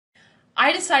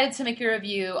I decided to make a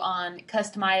review on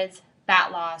customized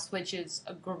fat loss, which is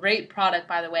a great product,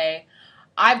 by the way.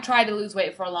 I've tried to lose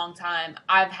weight for a long time.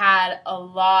 I've had a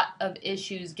lot of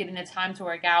issues getting the time to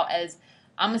work out as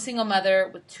I'm a single mother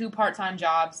with two part-time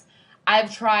jobs.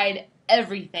 I've tried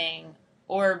everything,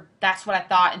 or that's what I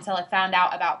thought, until I found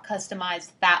out about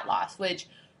customized fat loss, which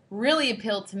really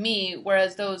appealed to me,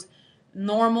 whereas those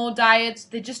normal diets,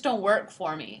 they just don't work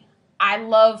for me. I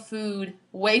love food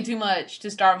way too much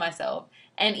to starve myself.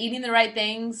 And eating the right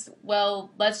things,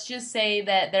 well, let's just say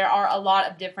that there are a lot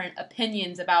of different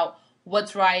opinions about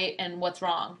what's right and what's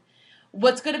wrong.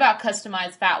 What's good about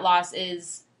customized fat loss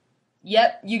is,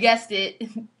 yep, you guessed it,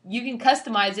 you can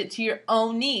customize it to your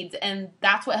own needs, and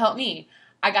that's what helped me.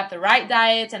 I got the right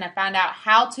diets and I found out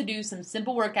how to do some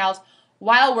simple workouts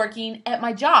while working at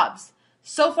my jobs.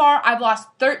 So far, I've lost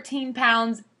 13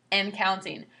 pounds and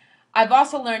counting. I've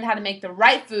also learned how to make the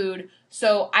right food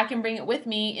so I can bring it with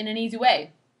me in an easy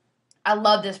way. I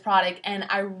love this product and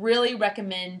I really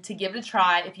recommend to give it a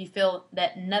try if you feel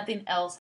that nothing else